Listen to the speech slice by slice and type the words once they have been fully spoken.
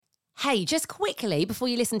Hey, just quickly before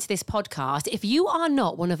you listen to this podcast, if you are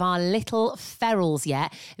not one of our little ferals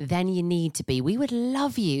yet, then you need to be. We would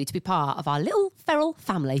love you to be part of our little feral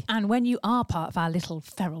family. And when you are part of our little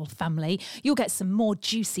feral family, you'll get some more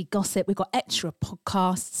juicy gossip. We've got extra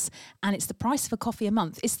podcasts, and it's the price of a coffee a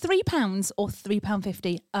month. It's £3 or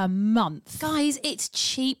 £3.50 a month. Guys, it's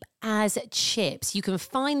cheap as chips. You can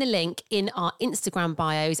find the link in our Instagram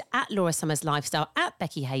bios at Laura Summers Lifestyle, at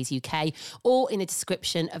Becky Hayes UK, or in the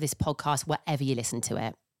description of this podcast, wherever you listen to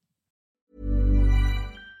it.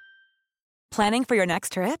 Planning for your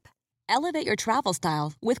next trip? Elevate your travel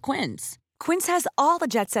style with Quince. Quince has all the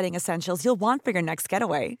jet-setting essentials you'll want for your next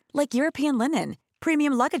getaway, like European linen,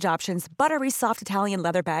 premium luggage options, buttery soft Italian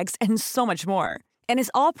leather bags, and so much more. And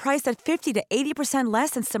is all priced at 50 to 80%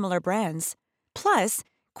 less than similar brands. Plus,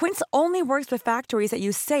 Quince only works with factories that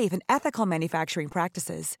use safe and ethical manufacturing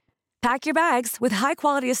practices. Pack your bags with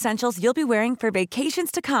high-quality essentials you'll be wearing for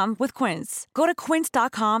vacations to come with Quince. Go to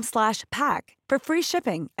quince.com/pack for free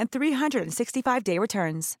shipping and 365-day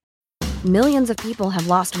returns. Millions of people have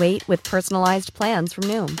lost weight with personalized plans from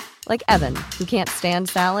Noom. Like Evan, who can't stand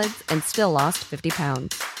salads and still lost 50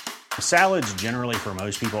 pounds. Salads generally for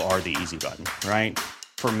most people are the easy button, right?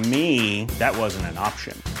 For me, that wasn't an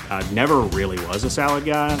option. I never really was a salad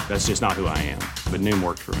guy. That's just not who I am. But Noom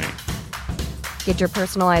worked for me. Get your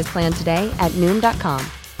personalized plan today at Noom.com.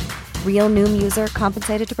 Real Noom user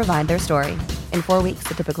compensated to provide their story. In 4 weeks,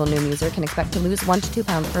 the typical Noom user can expect to lose 1 to 2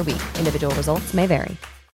 pounds per week. Individual results may vary.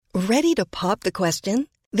 Ready to pop the question?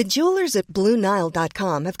 The jewelers at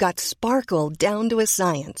BlueNile.com have got sparkle down to a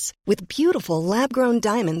science with beautiful lab-grown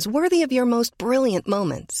diamonds worthy of your most brilliant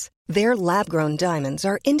moments. Their lab-grown diamonds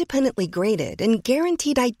are independently graded and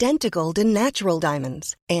guaranteed identical to natural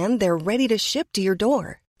diamonds, and they're ready to ship to your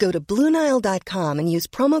door. Go to BlueNile.com and use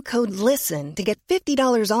promo code LISTEN to get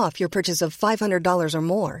 $50 off your purchase of $500 or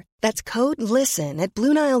more. That's code LISTEN at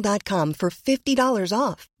BlueNile.com for $50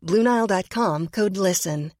 off. BlueNile.com, code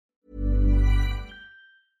LISTEN.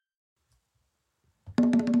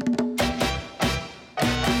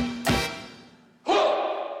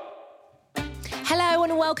 Hello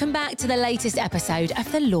and welcome back to the latest episode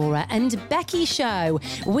of the Laura and Becky Show.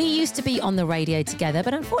 We used to be on the radio together,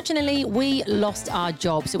 but unfortunately we lost our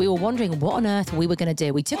job. So we were wondering what on earth we were going to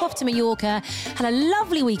do. We took off to Mallorca, had a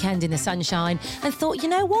lovely weekend in the sunshine and thought, you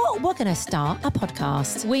know what? We're going to start a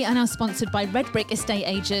podcast. We are now sponsored by Red Brick Estate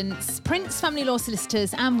Agents, Prince Family Law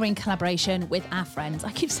Solicitors, and we're in collaboration with our friends.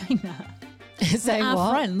 I keep saying that. Saying our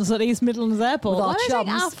what? friends at East Midlands Airport. With our Why am I saying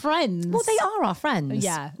chums? our friends? Well, they are our friends.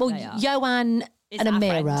 Yeah, Well, they are. Joanne Is and our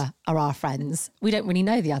Amira friend. are our friends. We don't really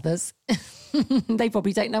know the others. They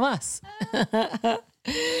probably don't know us.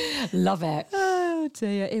 Love it. Oh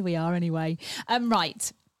dear, here we are anyway.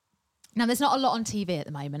 Right. Now, there's not a lot on TV at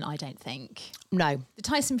the moment, I don't think. No. The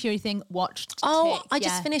Tyson Fury thing, watched. Oh, tick, I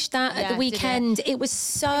just yeah. finished that at Yeah, the did weekend. It was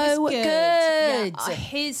so good. Yeah.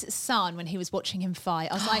 His son, when he was watching him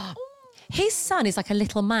fight, I was like, oh, His son is like a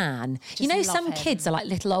little man. You know, love some him. kids are like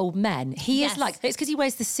little old men. He is Yes. like, it's because he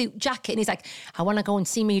wears the suit jacket and he's like, I want to go and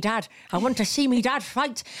see me dad. I want to see me dad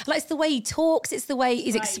fight. Like, it's the way he talks. It's the way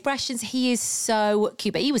his expressions. He is so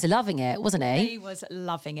cute. But he was loving it, wasn't he? he was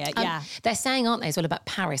loving it, yeah. They're saying, aren't they, as well about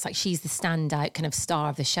Paris, like she's the standout kind of star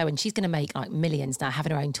of the show and she's going to make like millions now,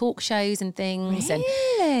 having her own talk shows and things. And,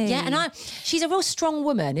 yeah, and she's a real strong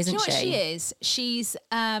woman, isn't Do you know she? what she is?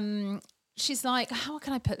 She's like, how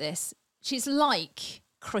can I put this? She's like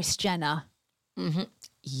Kris Jenner.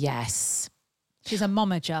 Yes. She's a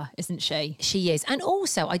momager, isn't she? She is. And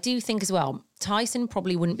also, I do think as well, Tyson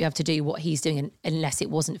probably wouldn't be able to do what he's doing unless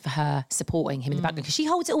it wasn't for her supporting him in the background. Because she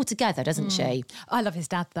holds it all together, doesn't she? I love his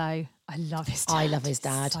dad, though. I love his dad. I love his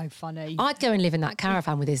dad. So funny. I'd go and live in that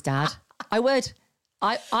caravan with his dad. I would.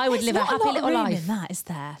 I would There's live a not happy lot of little room life. in that, is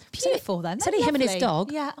there? Beautiful, then. it's only him and his Lovely.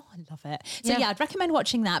 dog. Yeah, oh, I love it. So, Yeah. yeah, I'd recommend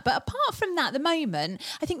watching that. But apart from that, at the moment,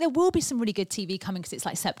 I think there will be some really good TV coming because it's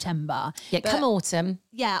like September. Yeah, But, come autumn.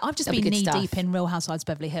 Yeah, I've just There'll be been good knee-deep stuff. in Real Housewives of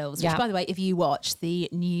Beverly Hills, which, Yeah. by the way, if you watch the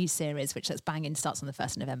new series, which that's banging, starts on the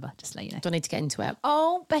 1st of November, just to let you know. Don't need to get into it.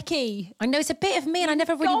 Oh, Becky. I know it's a bit of me and I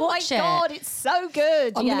never really watch Oh, my it. God, it's so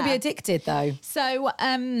good. I'm going to be Yeah. addicted though. So,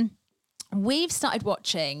 we've started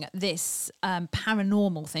watching this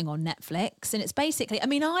paranormal thing on Netflix, and it's basically, I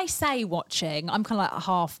mean, I say watching, I'm kind of like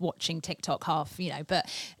half watching TikTok, half, but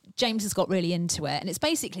James has got really into it, and it's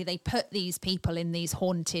basically they put these people in these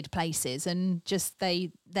haunted places, and just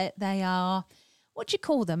they are, what do you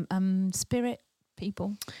call them? Spirit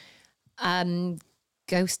people,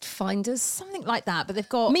 Ghost finders, something like that. But they've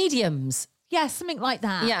got mediums. yeah, something like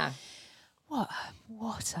that. Yeah.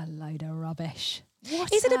 What a load of rubbish.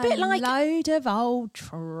 Is it a bit like load of old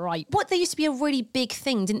tripe? what there used to be a really big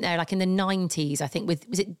thing, didn't there? Like in the 90s, I think,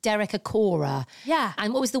 was it Derek Acora? Yeah.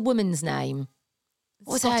 And what was the woman's name?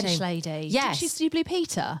 What was her Scottish name? lady. Yes. Did she used to do Blue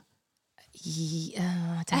Peter?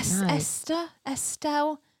 I don't know.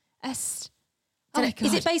 Estelle. Oh my Is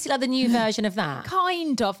God. it basically like the new version of that?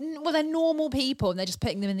 Kind of. Well, they're normal people and they're just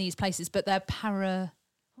putting them in these places, but they're paramedics.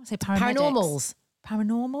 Paranormals.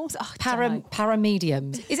 Paranormals? Oh, I don't know.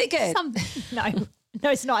 Paramediums. Is it good? No,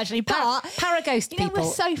 it's not actually. But Paraghost you know, people. we're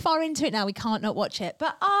so far into it now, we can't not watch it.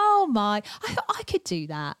 But oh my, I thought I could do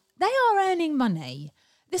that. They are earning money.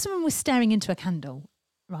 This woman was staring into a candle,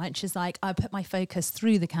 right? She's like, I put my focus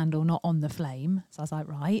through the candle, not on the flame. So I was like,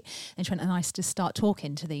 right. And she went, and I used to start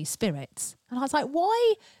talking to these spirits. And I was like,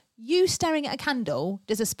 why you staring at a candle?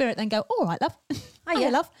 Does a spirit then go, all right, love?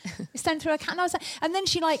 Hiya, love. You're staring through a candle. I was like, and then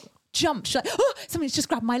she like jumped. She's like, oh, somebody's just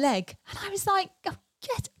grabbed my leg. And I was like, oh,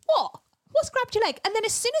 get what? What's grabbed your leg? And then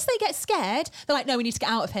as soon as they get scared, they're like, no, we need to get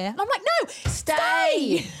out of here. And I'm like, no,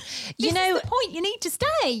 stay. You This know, is the point. You need to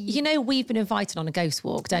stay. you know, we've been invited on a ghost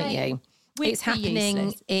walk, don't you? It's happening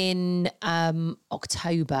useless. in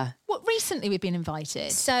October. What recently we've been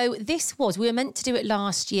invited. So we were meant to do it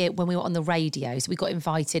last year when we were on the radio. So we got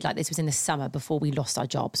invited, like this was in the summer before we lost our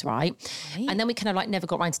jobs, right? And then we kind of like never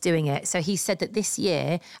got around to doing it. So he said that this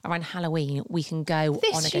year around Halloween, we can go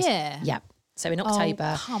This on a ghost. year? Yeah. So in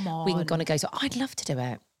October, come we can on. go on a ghost. I'd love to do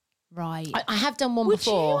it. Right. I have done one Would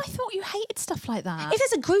before. you? I thought you hated stuff like that. If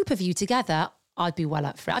there's a group of you together, I'd be well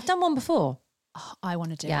up for it. I've done one before. I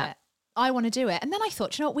want to do Yeah. it. I want to do it. And then I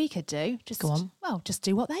thought, you know what we could do? Just Go on. Well, just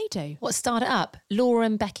do what they do. What, start it up? Laura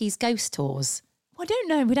and Becky's ghost tours. Well, I don't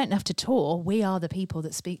know. We don't have to tour. We are the people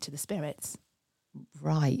that speak to the spirits.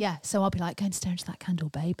 Right. Yeah. So I'll be like, go and stare into that candle,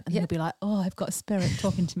 babe. And you'll be like, oh, I've got a spirit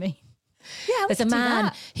talking to me. Yeah, we There's a could do man.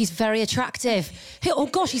 that. He's very attractive. Oh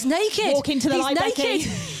gosh, he's naked. Walk into the He's light, naked.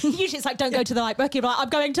 Becky. Usually it's like, don't go to the light, Becky. But like, I'm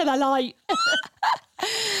going to the light.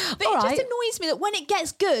 But All it right. just annoys me that when it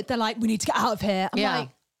gets good, they're like, we need to get out of here. I'm Yeah. like,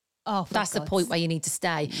 oh, for That's the God's point where you need to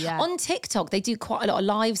stay. Yeah. On TikTok, they do quite a lot of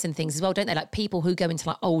lives and things as well, don't they? Like people who go into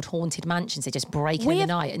like old haunted mansions, they just break in We the have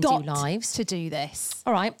night and do got lives. to do this.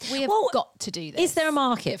 All right. We have got to do this. Is there a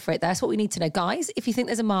market for it? That's what we need to know. Guys, if you think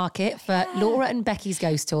there's a market for Laura and Becky's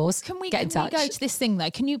ghost tours, Can we get in touch. go to this thing though?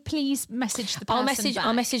 Can you please message the person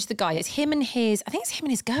I'll message the guy. It's him and his, I think it's him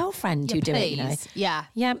and his girlfriend who do it, you know. Yeah.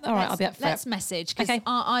 Yeah, all right, I'll be up for Let's it. message because Okay.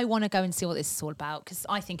 I want to go and see what this is all about because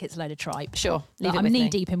I think it's a load of tripe. Sure, leave it I'm with knee me.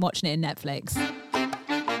 deep in watching it in Netflix.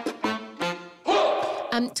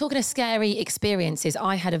 Talking of scary experiences,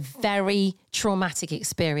 I had a very traumatic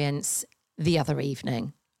experience the other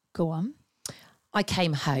evening. Go on. I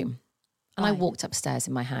came home and I Right. walked upstairs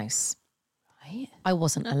in my house. Right. I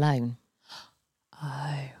wasn't alone.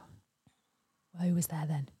 Oh. Who was there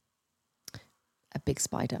then? A big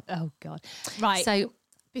spider. Oh God. Right. So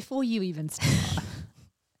before you even start,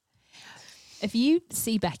 if you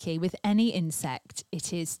see Becky with any insect,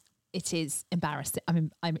 it is embarrassing.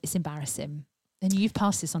 It's embarrassing. And you've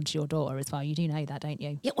passed this on to your daughter as well. You do know that, don't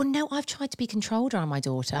you? yeah, well, no, I've tried to be controlled around my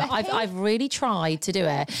daughter. I've really tried to do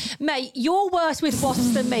it. Mate, you're worse with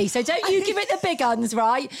wasps than me, so don't you give it the big uns,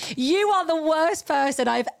 right? You are the worst person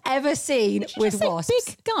I've ever seen with Just say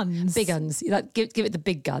wasps. big guns. Big uns. Like, give it the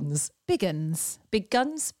big guns. Big uns. Big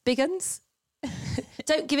guns? Big uns?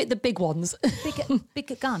 Don't give it the big ones.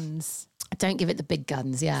 Big guns. Don't give it the big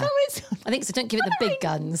guns, yeah. it's- I think so. Don't give it the big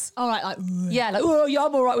guns. All right, like Yeah, like, oh, yeah,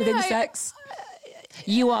 I'm all right with insects.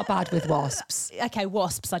 You are bad with wasps. okay,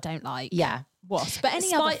 wasps I don't like. Yeah. Wasps. But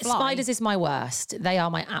any other fly. Spiders is my worst. They are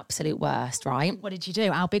my absolute worst, right? What did you do?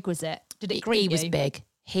 How big was it? Did it greet He was you? big.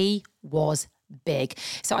 He was big.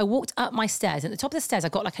 So I walked up my stairs. And at the top of the stairs, I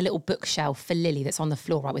got like a little bookshelf for Lily that's on the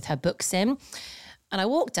floor, right, with her books in. And I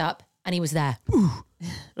walked up and he was there.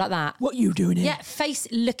 Like that. What are you doing here? Yeah, face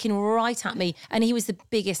looking right at me. And he was the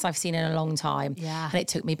biggest I've seen in a long time. Yeah. And it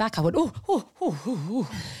took me back. I went, oh.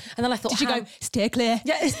 And then I thought, Did you how- go, steer clear?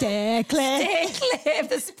 Yeah, Steer clear. Steer clear of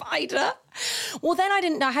the spider. Well, then I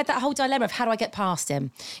didn't know. I had that whole dilemma of how do I get past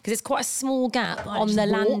him? Because it's quite a small gap on just the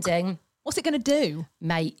walk? landing. What's it going to do?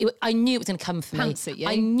 Mate, I knew it was going to come for Pounce me. at you?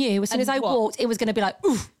 I knew as soon And as I what? walked, it was going to be like,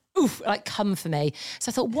 oof, like come for me.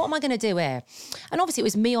 So I thought, what am I going to do here? And obviously it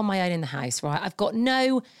was me on my own in the house, right? I've got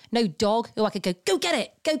no dog who I could go get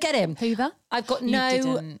it, go get him. Hoover? I've got You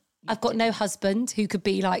didn't. I've got no husband who could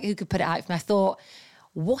be like, who could put it out for me. I thought,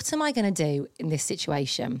 what am I going to do in this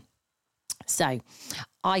situation? So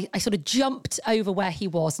I sort of jumped over where he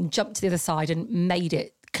was and jumped to the other side and made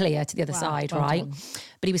it clear to the other side, well right? done.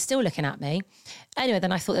 but he was still looking at me. Anyway,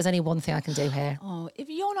 then I thought there's only one thing I can do here. Oh, if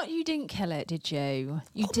you're not, you didn't kill it, did you?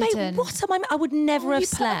 You Oh, mate, didn't. what am I would never have you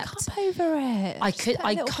put a slept. cup over it. I Just put a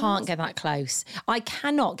little can't glass. get that close. I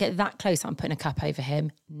cannot get that close. I'm putting a cup over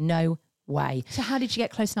him. No way. So how did you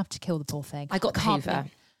get close enough to kill the poor thing? I got the Can't Hoover.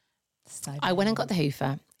 believe- So I went and got the Hoover you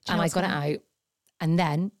know and I what's got it funny? out, and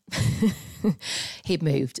then he'd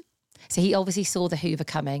moved. So he obviously saw the Hoover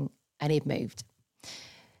coming and he'd moved.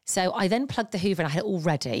 So I then plugged the Hoover and I had it all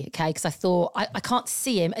ready, okay? Because I thought I can't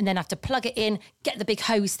see him and then have to plug it in, get the big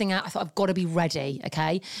hose thing out. I thought I've got to be ready,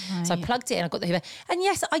 okay? So I plugged it in, I got the Hoover. And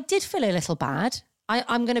yes, I did feel a little bad.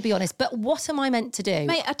 I'm going to be honest, but what am I meant to do?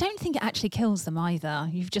 Mate, I don't think it actually kills them either.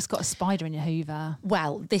 You've just got a spider in your Hoover.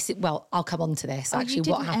 Well, I'll come on to this. Oh, you Actually,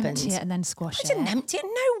 what didn't happened? empty it and then squash I didn't empty it.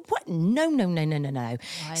 No, what? No.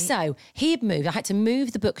 So he had moved. I had to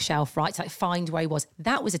move the bookshelf, right, to like find where he was.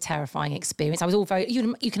 That was a terrifying experience. I was all very,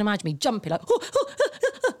 you can imagine me jumping like,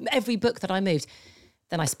 every book that I moved.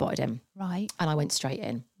 Then I spotted him. Right. And I went straight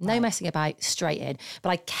in. No messing about, straight in. But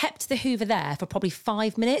I kept the Hoover there for probably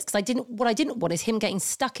 5 minutes because what I didn't want is him getting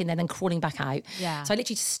stuck in there and then crawling back out. Yeah. So I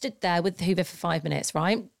literally just stood there with the Hoover for 5 minutes,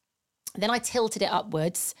 right? Then I tilted it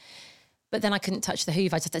upwards, but then I couldn't touch the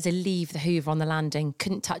Hoover. I just had to leave the Hoover on the landing.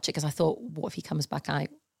 Couldn't touch it because I thought, what if he comes back out?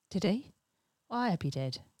 Did he? Well, I hope he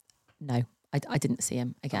did. No, I didn't see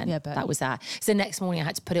him again. Yeah, but- that was that. So the next morning I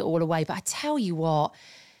had to put it all away. But I tell you what's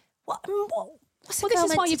a Well, girl this is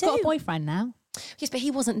meant why to you've got a do? boyfriend now. Yes, but he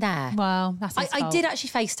wasn't there. Well, that's his I fault. did actually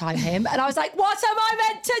FaceTime him and I was like, what am I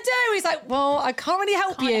meant to do? He's like, well, I can't really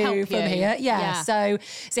help Can't you help from you. here. Yeah. Yeah.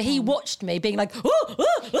 So he watched me being like, You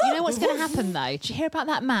know what's going to happen though? Did you hear about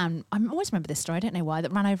that man? I always remember this story. I don't know why,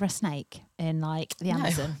 that ran over a snake in like the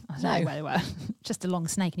Amazon. I don't know where they were. Just a long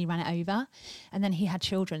snake, and he ran it over. And then he had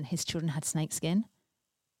children. His children had snake skin.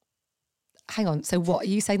 Hang on. So what? Are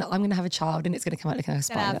you saying that I'm going to have a child and it's going to come out looking like a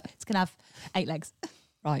spider? It's going to have 8 legs.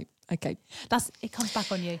 Right. Okay. It comes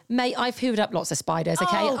back on you. Mate, I've hoovered up lots of spiders,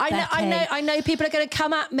 okay? Oh, I know people are going to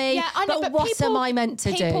come at me, Yeah, I know, but what am I meant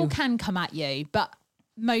to People do? can come at you, but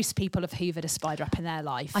most people have hoovered a spider up in their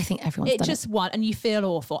life. I think everyone's done just one, and you feel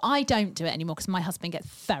awful. I don't do it anymore because my husband gets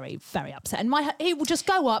very, very upset, and he will just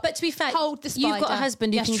go up. But to be fair, hold the spider. you've got a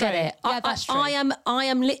husband who Yes, can true. get it. Yeah, that's true. I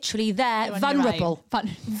am literally there, You're on your vulnerable. own.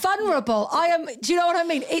 Vulnerable. I am. Do you know what I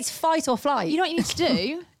mean? It's fight or flight. You know what you need to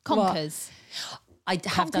do? Conkers. I have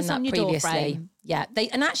done Conkers that on your door previously. frame. Yeah,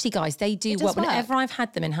 and actually, guys, they do It does work. work. Whenever I've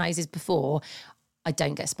had them in houses before, I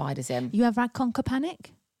don't get spiders in. You ever had conker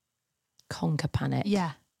panic? Conker panic.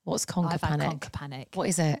 Yeah. What's conker I've panic? had conker panic. What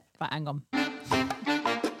is it? Right, hang on.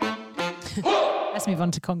 Let's move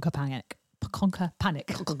on to conker panic. Conker panic.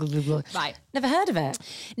 Right. Never heard of it.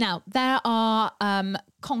 Now, there are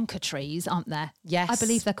conker trees, aren't there? Yes. I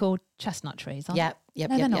believe they're called chestnut trees, aren't Yep, they? yep,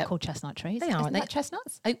 No, yep, they're not yep. called chestnut trees. They are, Isn't aren't they? that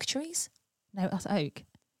chestnuts? Oak trees. No, that's oak.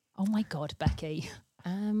 Oh my God, Becky. What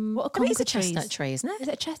are No, it is a conker trees? chestnut tree, isn't it? Is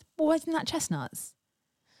it well, isn't that chestnuts?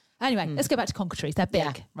 Anyway, let's go back to conker trees. They're big,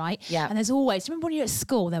 Yeah. right? Yeah. And there's always, remember when you were at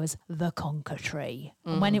school, there was the conker tree.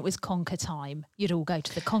 And when it was conker time, you'd all go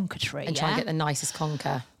to the conker tree. And try and get the nicest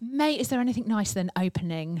conker. Mate, is there anything nicer than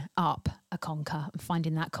opening up a conker and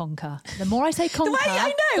finding that conker? The more I say conker,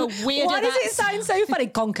 I know. the weirder Why does it that's- sound so funny?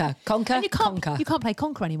 Conker, conker, And you can't, conker. you can't play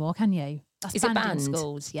conker anymore, can you? That's Is it banned in banned?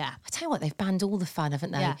 schools, yeah. I tell you what, they've banned all the fun, haven't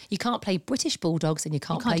they? Yeah. You can't play British Bulldogs and you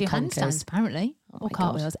can't, You can't play do handstands, conkers. apparently, or my God.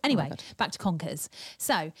 cartwheels. Oh my Anyway, God. back to conkers.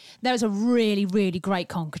 So there is a really, really great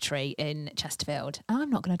conker tree in Chesterfield. And I'm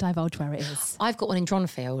not going to divulge where it is. I've got one in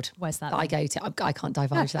Dronfield. Where's that I then? go to. I can't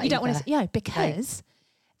divulge that you don't want either. to, yeah, because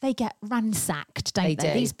they get ransacked, don't They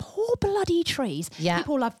they? do. These poor bloody trees. Yeah.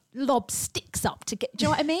 People have lob sticks up to get. Do you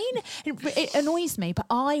know what I mean? It annoys me, but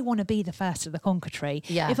I want to be the first to the conker tree.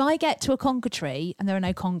 Yeah. If I get to a conker tree and there are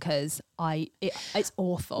no conkers, it's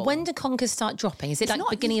awful. When do conkers start dropping? Is it It's like not-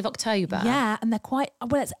 beginning of October? Yeah, and they're quite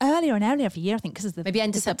well. It's earlier and earlier every year, I think, because of the Maybe end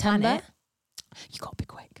of because the September? planet. You got to be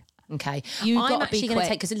quick. Okay. You I'm gotta actually be going to quick.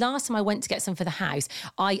 take, because last time I went to get some for the house,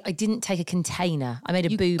 I didn't take a container. I made a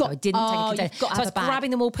boo-boo. got- I didn't take a oh, container. you've got to So I have was a bag.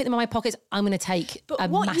 grabbing them all, putting them in my pockets. I'm going to take But a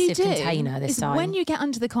what massive you do container this is time. when you get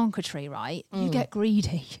under the conker tree, right, you get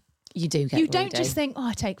greedy. You do get You don't greedy. just think, oh,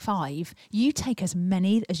 I take 5. You take as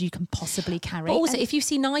many as you can possibly carry. But also, And if you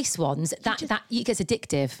see nice ones, that it gets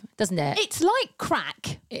addictive, doesn't it? it's like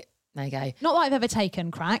crack. There you go. Not that I've ever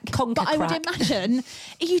taken crack, Conker but I would crack. imagine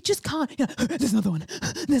you just can't. You know, there's another one.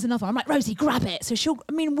 There's another one. I'm like, Rosie, grab it. So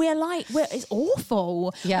it's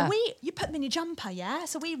awful. Yeah. And you put them in your jumper, yeah.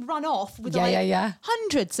 So we run off with Yeah.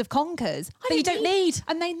 hundreds of conkers. That you don't need.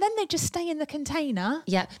 And then they just stay in the container.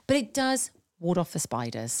 Yeah, but it does ward off the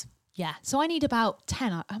spiders. Yeah. So I need about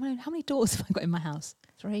 10. How many doors have I got in my house?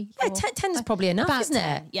 3, Yeah, 4, 10 is probably enough, about isn't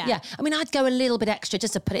 10, it? yeah. I mean, I'd go a little bit extra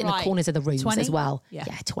just to put it in the Right. corners of the rooms 20? as well. Yeah.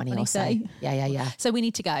 20 or 20, so. 30. Yeah. So we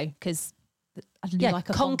need to go because I need Yeah, like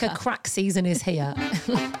a conquer bonker. crack season is here.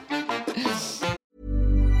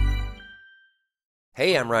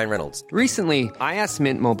 Hey, I'm Ryan Reynolds. Recently, I asked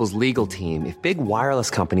Mint Mobile's legal team if big wireless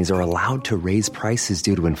companies are allowed to raise prices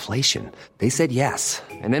due to inflation. They said yes.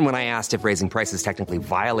 And then when I asked if raising prices technically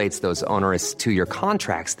violates those onerous 2-year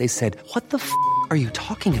contracts, they said, "What the f*** are you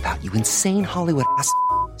talking about, you insane Hollywood ass?"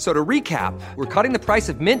 So to recap, we're cutting the price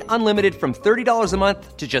of Mint Unlimited from $30 a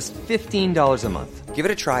month to just $15 a month. Give it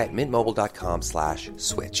a try at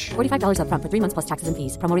mintmobile.com/switch. $45 up front for 3 months plus taxes and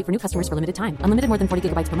fees. Promo rate for new customers for limited time. Unlimited more than 40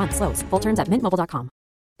 gigabytes per month. Slows full terms at mintmobile.com.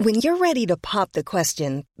 When you're ready to pop the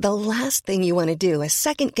question, the last thing you want to do is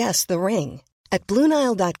second-guess the ring. At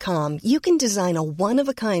BlueNile.com, you can design a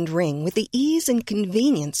one-of-a-kind ring with the ease and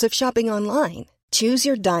convenience of shopping online. Choose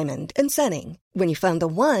your diamond and setting. When you find the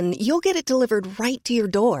one, you'll get it delivered right to your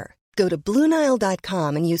door. Go to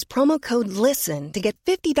BlueNile.com and use promo code LISTEN to get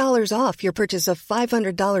 $50 off your purchase of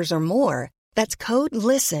 $500 or more. That's code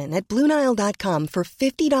LISTEN at BlueNile.com for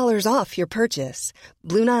 $50 off your purchase.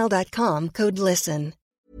 BlueNile.com, code LISTEN.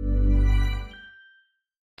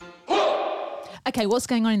 Okay, what's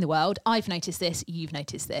going on in the world? I've noticed this. You've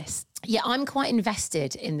noticed this. Yeah, I'm quite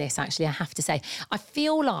invested in this, actually, I have to say. I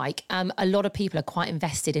feel like a lot of people are quite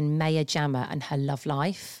invested in Maya Jama and her love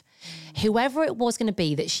life. Whoever it was going to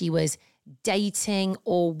be that she was dating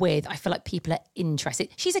or with, I feel like people are interested.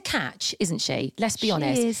 She's a catch, isn't she? Let's be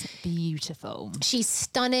honest. She is beautiful. She's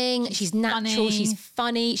stunning. She's natural. funny. She's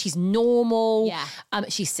funny. She's normal. Yeah.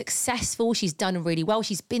 She's successful. She's done really well.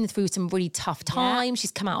 She's been through some really tough times.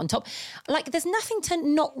 She's come out on top. Like, there's nothing to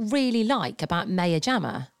not really like about Maya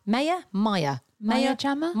Jama. Maya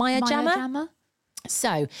Jama.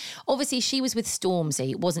 So, obviously, she was with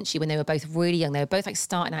Stormzy, wasn't she, when they were both really young? They were both like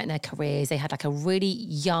starting out in their careers. They had like a really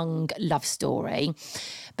young love story.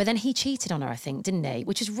 But then he cheated on her, I think, didn't he?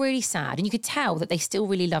 Which is really sad. And you could tell that they still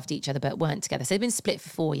really loved each other, but weren't together. So they've been split for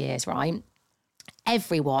 4 years, right?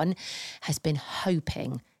 Everyone has been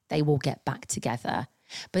hoping they will get back together.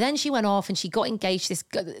 But then she went off and she got engaged to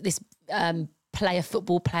this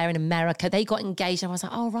football player in America. They got engaged and I was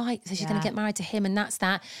like, oh, right, so she's going to get married to him and that's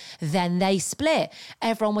that. Then they split.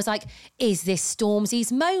 Everyone was like, is this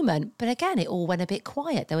Stormzy's moment? But again, it all went a bit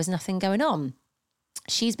quiet. There was nothing going on.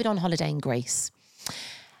 She's been on holiday in Greece.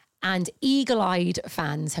 And eagle-eyed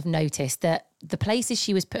fans have noticed that the places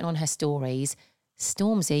she was putting on her stories,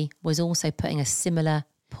 Stormzy was also putting a similar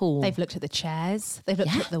pool. They've looked at the chairs. They've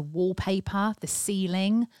looked at the wallpaper, the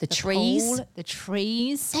ceiling, the trees. pool, the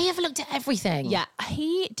trees. They have looked at everything. Yeah,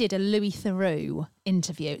 he did a Louis Theroux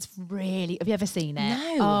interview. It's really, have you ever seen it?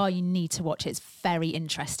 No. Oh, you need to watch it. It's very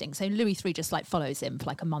interesting. So Louis Theroux just like follows him for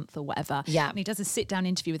like a month or whatever. Yeah. And he does a sit down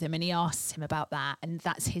interview with him and he asks him about that. And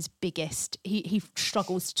that's his biggest, he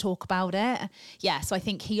struggles to talk about it. Yeah. So I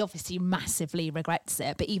think he obviously massively regrets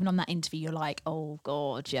it. But even on that interview, you're like, oh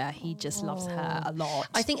God, yeah, he just loves her a lot.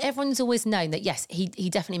 I think everyone's always known that, yes, he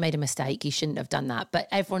definitely made a mistake. He shouldn't have done that. But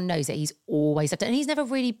everyone knows that he's always done it. And he's never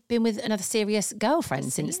really been with another serious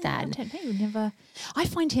girlfriend since then. I don't know, never. I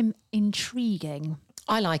find him intriguing.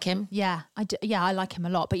 I like him. Yeah, I do. Yeah, I like him a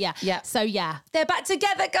lot. But yeah. So yeah. They're back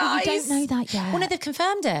together, guys. We don't know that yet. Well, no, they've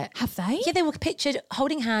confirmed it. Have they? Yeah, they were pictured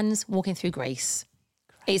holding hands, walking through Greece.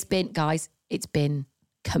 It's been, guys, it's been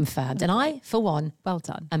confirmed. And I, for one, Well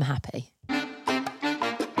done. am happy.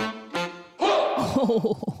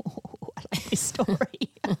 Oh, I like this story.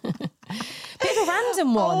 Bit of a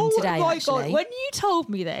random one today, my actually. God. When you told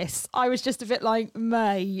me this, I was just a bit like,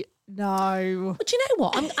 mate, no. But do you know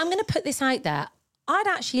what? I'm going to put this out there. I'd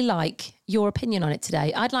actually like your opinion on it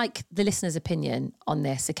today. I'd like the listener's opinion on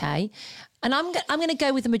this, okay? And I'm going to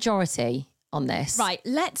go with the majority on this. Right,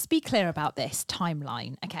 let's be clear about this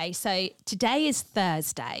timeline, okay? So today is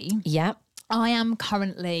Thursday. Yeah. I am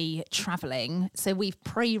currently travelling, so we've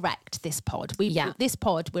pre-rec'd this pod. This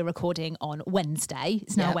pod we're recording on Wednesday.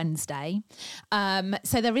 It's now Wednesday.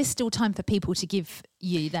 So there is still time for people to give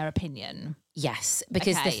you their opinion. Yes,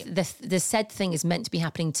 because Okay. the said thing is meant to be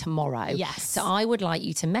happening tomorrow. Yes. So I would like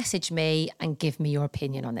you to message me and give me your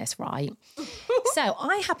opinion on this, right? So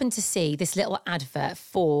I happened to see this little advert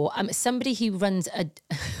for somebody who runs a...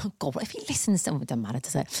 Oh God, what if he listens to... It doesn't matter,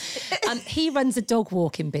 does it? He runs a dog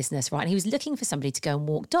walking business, right? And he was looking for somebody to go and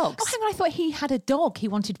walk dogs. Oh, hang on, I thought he had a dog he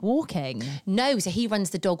wanted walking. No, so he runs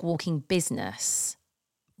the dog walking business.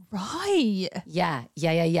 Right.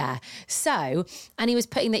 Yeah. So, and he was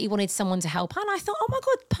putting that he wanted someone to help. And I thought, oh my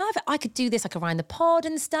God, perfect. I could do this like around the pod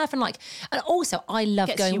and stuff. And also I love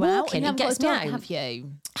Gets going you out, walking. and It you gets haven't me got a dog, out. have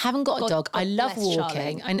you? Haven't got a dog. I love bless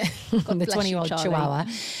walking. Charlie. I know. God The bless you, 20-year-old Charlie. Chihuahua.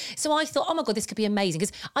 So I thought, oh my God, this could be amazing.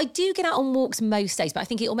 Because I do get out on walks most days, but I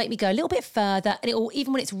think it will make me go a little bit further. And it will,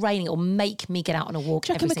 even when it's raining, it will make me get out on a walk.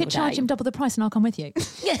 Do you reckon every we could single charge day. him double the price and I'll come with you?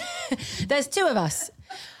 Yeah. There's two of us.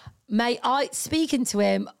 Mate, speaking to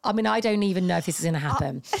him, I mean, I don't even know if this is going to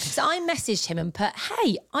happen. So I messaged him and put,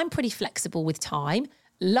 hey, I'm pretty flexible with time.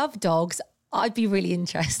 Love dogs. I'd be really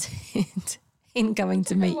interested in going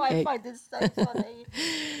to meet you. I find this so funny.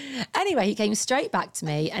 Anyway, he came straight back to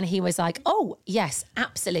me and he was like, oh, yes,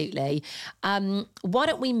 absolutely. Why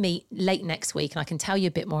don't we meet late next week and I can tell you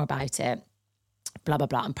a bit more about it. Blah, blah,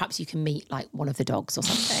 blah. And perhaps you can meet like one of the dogs or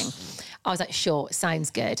something. I was like, sure,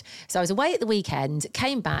 sounds good. So I was away at the weekend,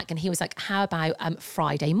 came back and he was like, how about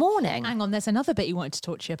Friday morning? Hang on, there's another bit you wanted to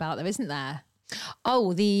talk to you about though, isn't there?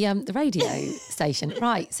 Oh, the radio station.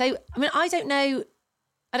 Right. So, I mean, I don't know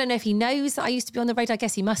if he knows that I used to be on the radio. I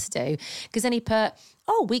guess he must do. Because then he put,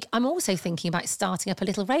 I'm also thinking about starting up a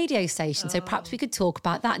little radio station. So perhaps we could talk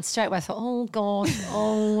about that. And straight away I thought, oh, God,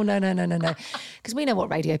 no. Because we know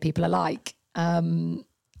what radio people are like.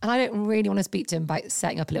 And I don't really want to speak to him about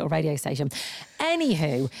setting up a little radio station.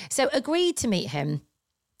 Anywho, so agreed to meet him.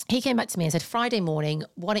 He came back to me and said, Friday morning,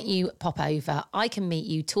 why don't you pop over? I can meet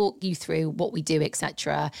you, talk you through what we do,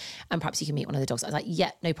 etc. And perhaps you can meet one of the dogs. I was like, yeah,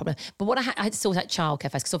 no problem. But what I had to sort out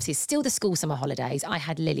childcare first, because obviously it's still the school summer holidays. I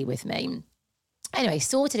had Lily with me. Anyway,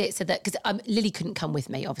 sorted it so that, because Lily couldn't come with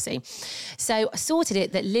me, obviously. So I sorted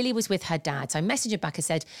it that Lily was with her dad. So I messaged her back and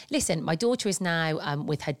said, listen, my daughter is now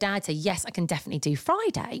with her dad. So yes, I can definitely do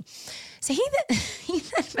Friday. So he then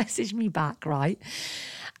messaged me back, right?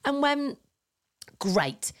 And went,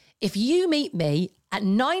 great. If you meet me at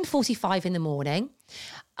 9:45 in the morning,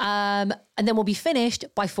 and then we'll be finished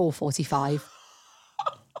by 4:45.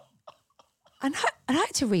 and I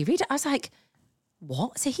had to reread it. I was like,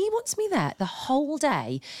 what? So he wants me there the whole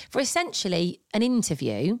day for essentially an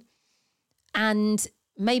interview and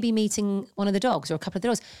maybe meeting one of the dogs or a couple of the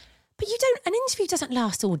dogs. But an interview doesn't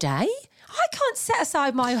last all day. I can't set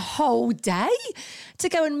aside my whole day to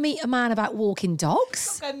go and meet a man about walking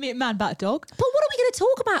dogs. Go and meet a man about a dog. But what are we going to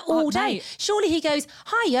talk about all day? Mate. Surely he goes,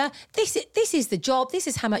 hiya, this is the job. This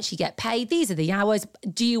is how much you get paid. These are the hours.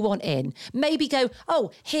 Do you want in? Maybe go, oh,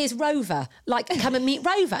 here's Rover. Like, come and meet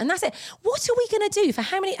Rover. And that's it. What are we going to do for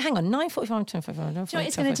how many? Hang on, 9:45, 10:45, 9:45, Do you know what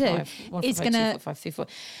it's going to do? It's going to...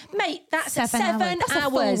 Mate, that's 7 7 hours. That's a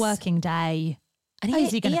full working day. And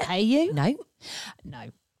Is he going to pay you? No. No.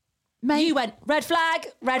 Mate, You went, red flag,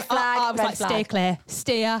 red flag, I was red like, flag.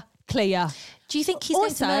 steer clear. Do you think he's going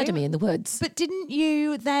to Also- murder me in the woods? But didn't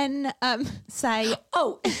you then say,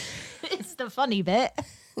 Oh, it's the funny bit?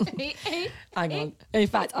 hang on. In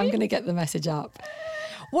fact, I'm going to get the message up.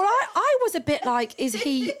 Well, I was a bit like, is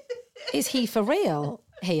he for real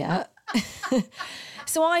here?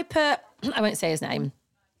 So I put, I won't say his name.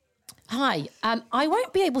 Hi, I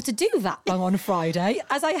won't be able to do that one on Friday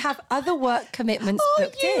as I have other work commitments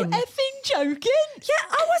booked in. effing joking? Yeah,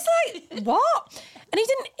 I was like, what? And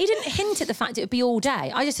he didn't hint at the fact it would be all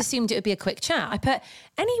day. I just assumed it would be a quick chat. I put,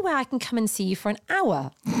 anywhere I can come and see you for an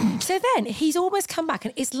hour. So then he's almost come back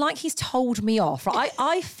and it's like he's told me off. Right?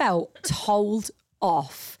 I felt told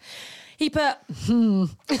off. He put,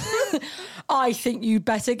 I think you'd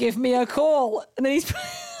better give me a call. And then he's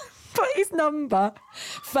put his number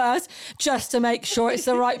first just to make sure it's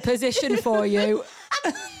the right position for you.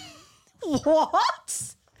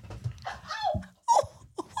 What?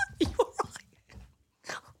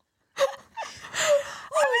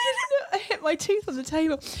 I hit my tooth on the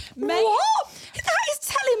table. Mate. What? That is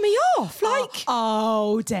telling me off. Like,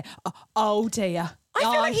 Oh dear. Oh dear. I feel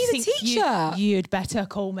like he's a think teacher. You'd better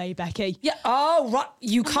call me, Becky. yeah. Oh, right.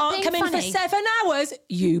 You can't being come in for funny. 7 hours.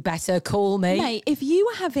 You better call me. Mate, if you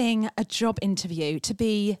were having a job interview to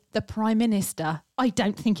be the Prime Minister, I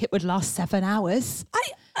don't think it would last 7 hours.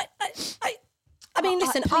 I mean,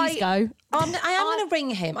 listen. please go. I am going to ring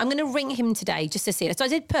him. I'm going to ring him today just to see it. So I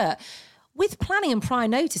did put. With planning and prior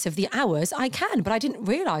notice of the hours, I can, but I didn't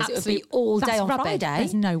realise it would be all day That's on rubbish. Friday.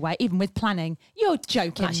 There's no way, even with planning. You're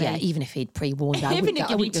joking Actually, me. yeah, even if he'd pre-warned, I Even wouldn't if go-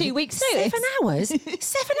 I you wouldn't need go- 2 weeks notice. 7 hours?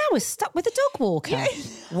 7 hours stuck with a dog walker?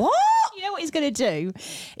 What? You know what he's going to do?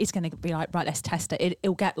 He's going to be like, right, let's test it.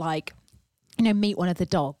 He'll get like, meet one of the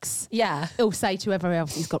dogs. Yeah. He'll say to whoever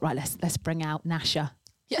else he's got, right, let's bring out Nasha.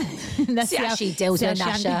 Yeah. Let's See how she deals with how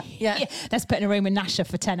Nasha. Yeah. Let's put in a room with Nasha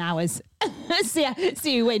for 10 hours.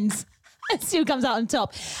 see who wins. and see who comes out on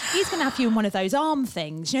top. He's going to have you in one of those arm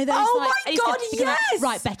things. You know, those, Oh like, my he's God, yes!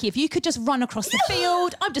 right, Becky, if you could just run across the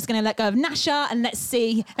field, I'm just going to let go of Nasha and let's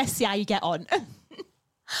see how you get on.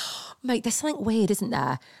 Mate, there's something weird, isn't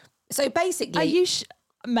there? So basically... Are you...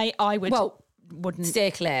 Mate, I wouldn't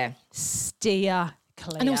steer clear. Steer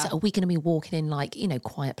clear. And also, are we going to be walking in like,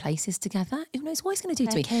 quiet places together? Who knows what he's going to do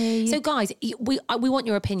to me? Becky. So guys, we want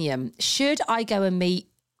your opinion. Should I go and meet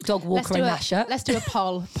dog walker and Nasha? Let's do a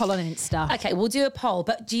poll on Insta. Okay, we'll do a poll,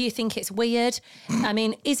 but do you think it's weird? I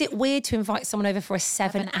mean, is it weird to invite someone over for a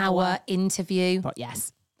 7-hour interview? But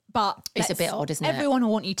yes. But it's a bit odd, isn't it? Everyone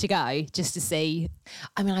will want you to go just to see.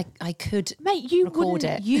 I mean, I could record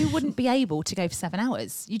it. You wouldn't be able to go for 7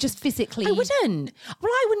 hours. You just physically... I wouldn't.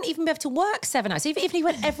 Well, I wouldn't even be able to work 7 hours. Even if he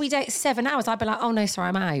went every day at 7 hours, I'd be like, oh no, sorry,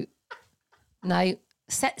 I'm out. No.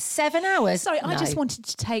 7 hours? Sorry, no. I just wanted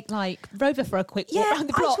to take Rover for a quick walk around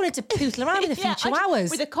the block. I just wanted to poodle around in a few 2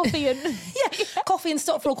 hours. With a coffee and... coffee and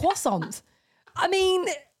Stockful croissants. I mean,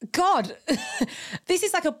 God, this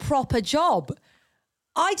is like a proper job.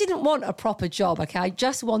 I didn't want a proper job, okay? I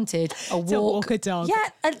just wanted a walk. To walk a dog.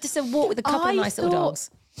 Yeah, just a walk with a couple of nice little dogs.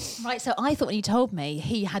 Right, so I thought when you told me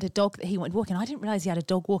he had a dog that he wanted walking, I didn't realise he had a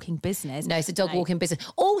dog walking business. No, it's a dog walking business.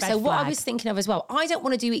 Also, what I was thinking of as well, I don't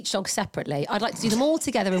want to do each dog separately. I'd like to do them all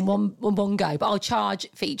together in one go, but I'll charge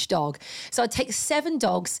for each dog. So I'd take 7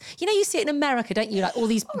 dogs. You know, you see it in America, don't you? Like all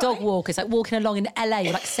these dog walkers, like walking along in LA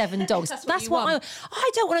with like 7 dogs. That's what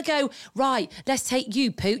I don't want to go, right, let's take you,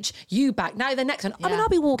 Pooch, you back. Now the next one. Yeah. I mean, I'll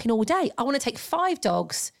be walking all day. I want to take 5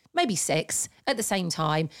 dogs, maybe 6 at the same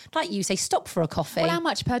time. Like you say, stop for a coffee. Well, how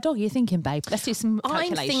much per dog are you thinking, babe? Let's do some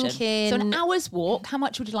calculation. I'm thinking... So an hour's walk, how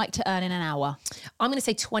much would you like to earn in an hour? I'm going to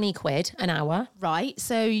say 20 quid an hour. Right.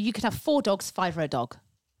 So you could have 4 dogs, 5 for a dog.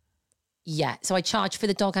 Yeah. So I charge for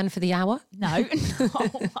the dog and for the hour? No.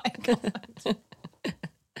 Oh my God.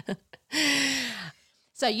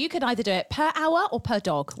 So you could either do it per hour or per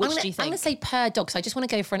dog. Which do you think? I'm going to say per dog. So I just want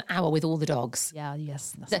to go for an hour with all the dogs. Yeah,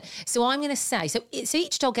 yes. So I'm going to say, so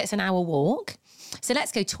each dog gets an hour walk. So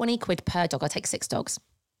let's go 20 quid per dog. I'll take 6 dogs.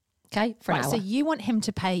 Okay, for an hour. So you want him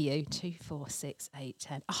to pay you 2, 4, 6, 8,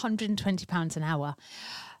 10, £120 an hour.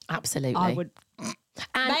 Absolutely. I would...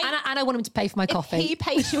 And I want him to pay for my coffee. If he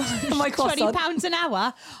pays you £20 an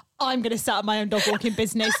hour, I'm going to start my own dog walking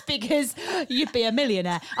business because you'd be a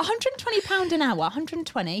millionaire. £120 an hour,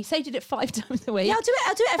 120. Say you did it 5 times a week. Yeah, I'll do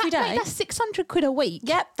it every day. Mate, that's 600 quid a week.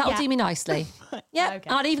 Yep, that'll do me nicely. Yep, okay.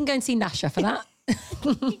 I'd even go and see Nasha for that.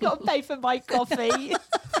 You got to pay for my coffee.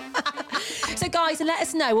 So guys, let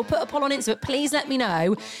us know. We'll put a poll on Insta, but please let me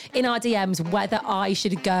know in our DMs whether I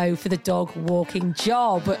should go for the dog walking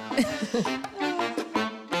job.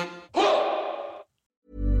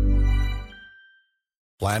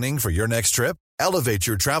 Planning for your next trip? Elevate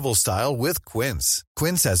your travel style with Quince.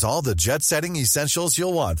 Quince has all the jet-setting essentials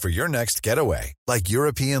you'll want for your next getaway, like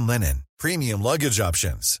European linen, premium luggage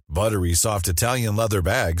options, buttery soft Italian leather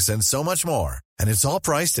bags, and so much more. And it's all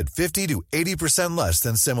priced at 50 to 80% less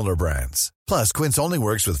than similar brands. Plus, Quince only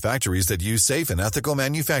works with factories that use safe and ethical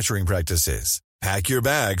manufacturing practices. Pack your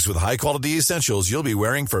bags with high-quality essentials you'll be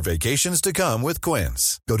wearing for vacations to come with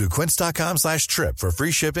Quince. Go to quince.com/trip for free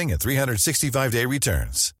shipping and 365-day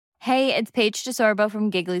returns. Hey, it's Paige DeSorbo from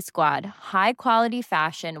Giggly Squad. High quality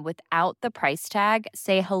fashion without the price tag.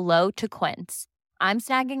 Say hello to Quince. I'm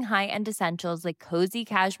snagging high-end essentials like cozy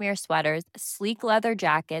cashmere sweaters, sleek leather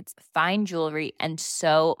jackets, fine jewelry, and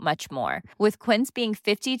so much more. With Quince being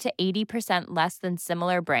 50 to 80% less than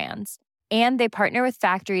similar brands. And they partner with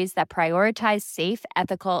factories that prioritize safe,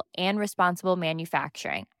 ethical, and responsible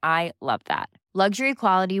manufacturing. I love that. Luxury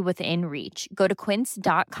quality within reach. Go to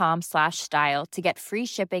quince.com/style to get free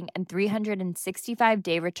shipping and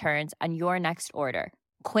 365-day returns on your next order.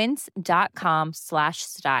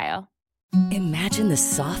 Quince.com/style. Imagine the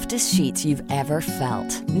softest sheets you've ever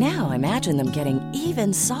felt. Now imagine them getting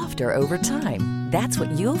even softer over time. That's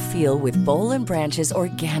what you'll feel with Boll & Branch's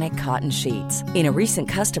organic cotton sheets. In a recent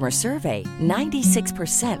customer survey,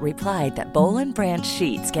 96% replied that Boll & Branch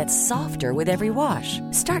sheets get softer with every wash.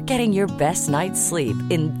 Start getting your best night's sleep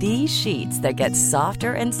in these sheets that get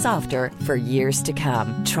softer and softer for years to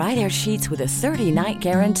come. Try their sheets with a 30-night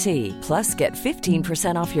guarantee. Plus, get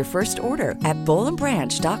 15% off your first order at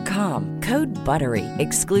bollandbranch.com. Code BUTTERY.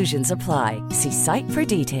 Exclusions apply. See site for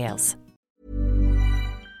details.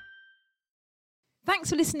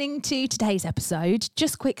 Thanks for listening to today's episode.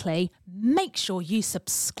 Just quickly, make sure you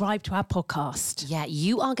subscribe to our podcast. Yeah,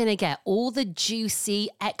 you are going to get all the juicy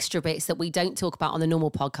extra bits that we don't talk about on the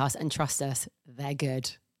normal podcast. And trust us, they're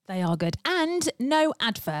good. They are good. And no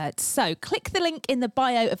adverts. So click the link in the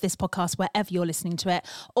bio of this podcast wherever you're listening to it,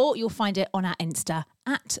 or you'll find it on our Insta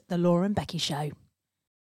at The Laura and Becky Show.